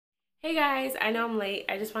Hey guys, I know I'm late.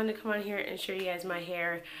 I just wanted to come on here and show you guys my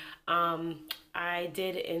hair. I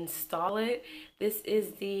did install it. This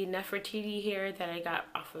is the Nefertiti hair that I got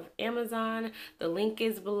off of Amazon. The link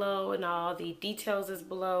is below and all the details is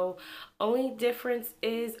below. Only difference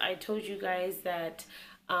is I told you guys that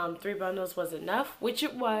 3 bundles was enough, which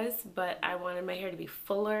it was, but I wanted my hair to be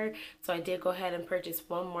fuller, so I did go ahead and purchase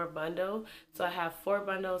one more bundle. So I have 4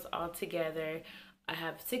 bundles all together. I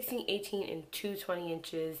have 16, 18, and 20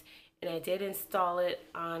 inches, and I did install it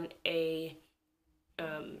on a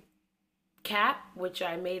cap, which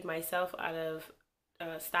I made myself out of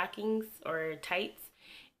stockings or tights,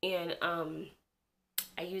 and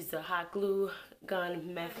I used the hot glue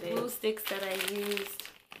gun method. Glue sticks that I used,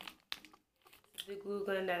 the glue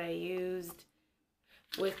gun that I used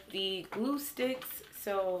with the glue sticks,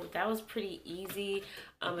 so that was pretty easy.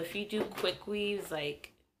 If you do quick weaves,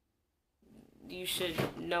 like, you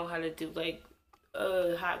should know how to do like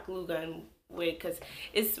a hot glue gun wig, because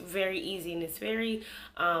it's very easy and it's very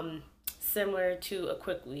similar to a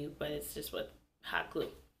quick weave, but it's just with hot glue.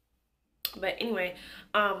 But anyway,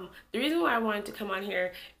 the reason why I wanted to come on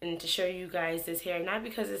here and to show you guys this hair, not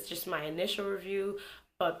because it's just my initial review,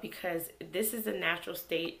 but because this is the natural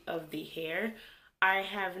state of the hair. I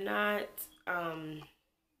have not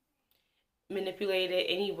manipulated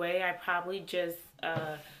any way. I probably just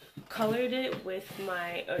colored it with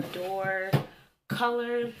my Adore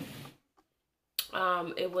color.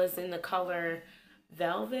 It was in the color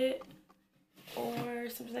Velvet or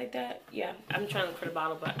something like that. Yeah, I'm trying to look for the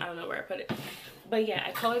bottle, but I don't know where I put it. But yeah,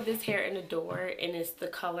 I colored this hair in Adore, and it's the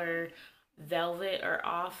color Velvet or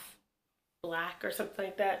Off Black or something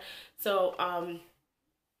like that. So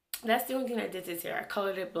that's the only thing I did this hair. I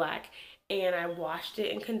colored it black, and I washed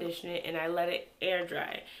it and conditioned it, and I let it air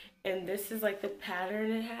dry. And this is like the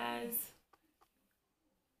pattern it has.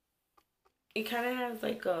 It kind of has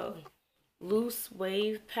like a loose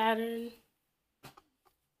wave pattern.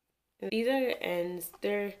 And these are the ends.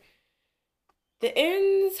 They're the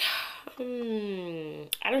ends.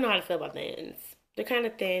 I don't know how to feel about the ends. They're kind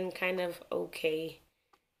of thin, kind of okay.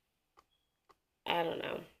 I don't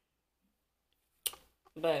know.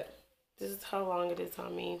 But this is how long it is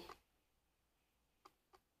on me,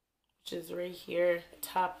 which is right here,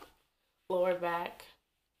 top, lower back.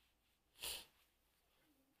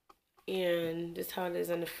 And this is how it is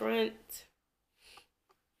on the front,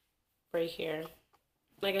 right here.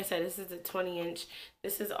 Like I said, this is a 20-inch.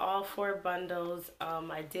 This is all 4 bundles.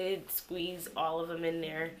 I did squeeze all of them in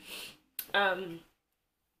there.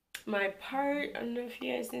 My part, I don't know if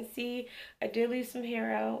you guys can see, I did leave some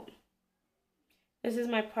hair out. This is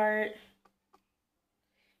my part.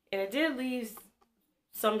 And I did leave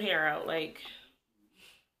some hair out. Like,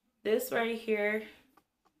 this right here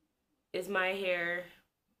is my hair.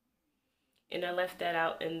 And I left that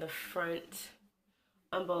out in the front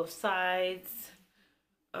on both sides.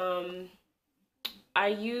 I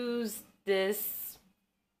use this,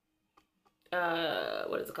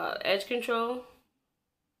 what is it called? Edge control.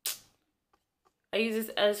 I use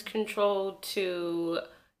this edge control to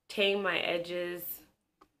tame my edges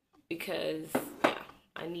because, yeah,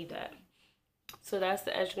 I need that. So that's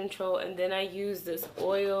the edge control. And then I use this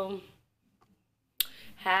oil,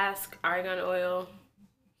 Hask argan oil,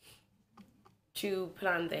 to put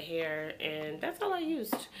on the hair, and that's all I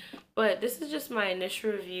used. But this is just my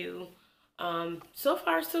initial review. So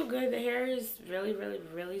far so good. The hair is really, really,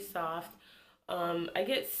 really soft. I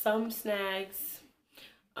get some snags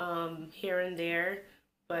here and there,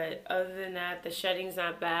 but other than that, the shedding's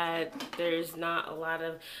not bad. There's not a lot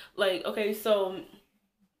of, like, okay, so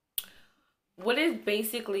what it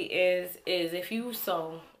basically is if you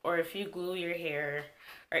sew or if you glue your hair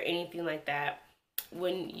or anything like that,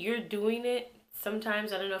 when you're doing it,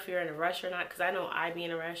 sometimes, I don't know if you're in a rush or not, because I know I be in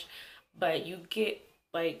a rush, but you get,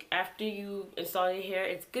 like, after you install your hair,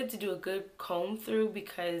 it's good to do a good comb through,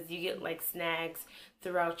 because you get like snags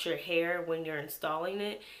throughout your hair when you're installing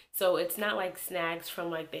it. So it's not like snags from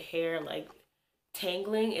like the hair like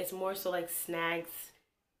tangling, it's more so like snags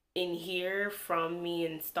in here from me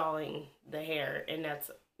installing the hair, and that's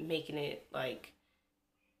making it like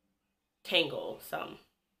tangle some.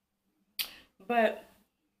 But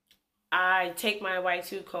I take my white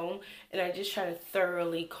tooth comb and I just try to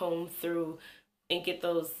thoroughly comb through and get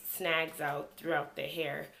those snags out throughout the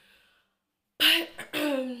hair. But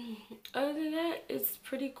other than that, it's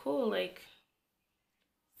pretty cool. Like,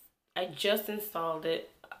 I just installed it.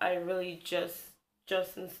 I really just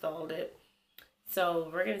installed it. So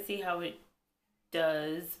we're gonna see how it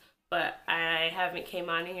does. But I haven't came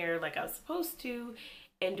on here like I was supposed to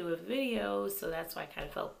and do a video, so that's why I kind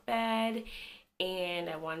of felt bad. and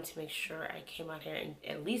I wanted to make sure I came out here and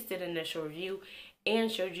at least did an initial review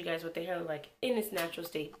and showed you guys what the hair looked like in its natural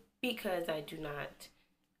state, because I do not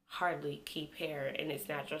hardly keep hair in its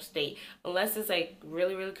natural state unless it's like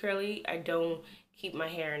really really curly. I don't keep my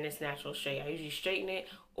hair in its natural state. I usually straighten it,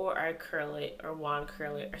 or I curl it, or wand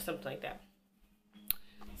curl it, or something like that.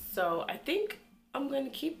 So I think I'm going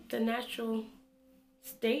to keep the natural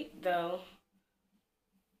state though,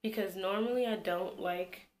 because normally I don't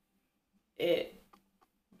like it,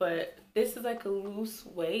 but this is like a loose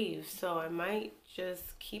wave, so I might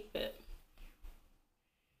just keep it.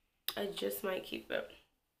 I just might keep it.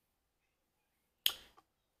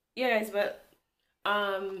 Yeah, guys, but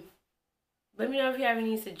um, let me know if you have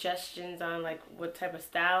any suggestions on like what type of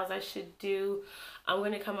styles I should do. I'm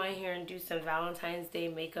gonna come out here and do some Valentine's Day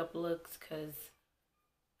makeup looks because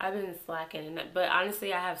I've been slacking. But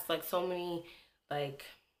honestly, I have like so many like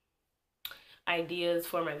ideas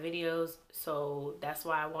for my videos, so that's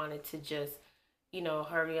why I wanted to just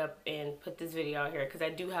hurry up and put this video out here, because I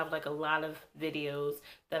do have like a lot of videos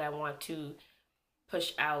that I want to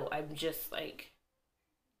push out. I'm just like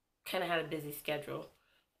kind of had a busy schedule,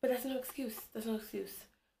 but that's no excuse. That's no excuse.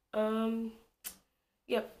 Um,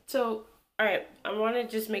 yep. So, all right, I want to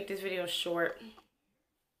just make this video short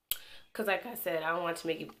because, like I said, I don't want to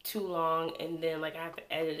make it too long, and then like I have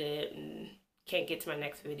to edit it and can't get to my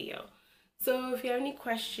next video. So, if you have any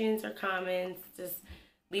questions or comments, just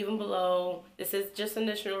leave them below. This is just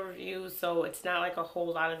initial review, so it's not like a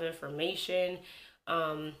whole lot of information.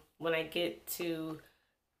 When I get to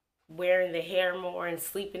wearing the hair more and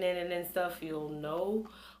sleeping in it and stuff, you'll know.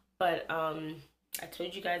 But I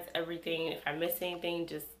told you guys everything. If I miss anything,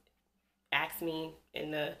 just ask me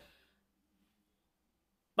in the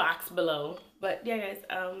box below. But yeah, guys,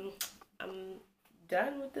 I'm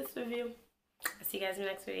done with this review. I'll see you guys in the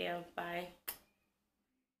next video. Bye.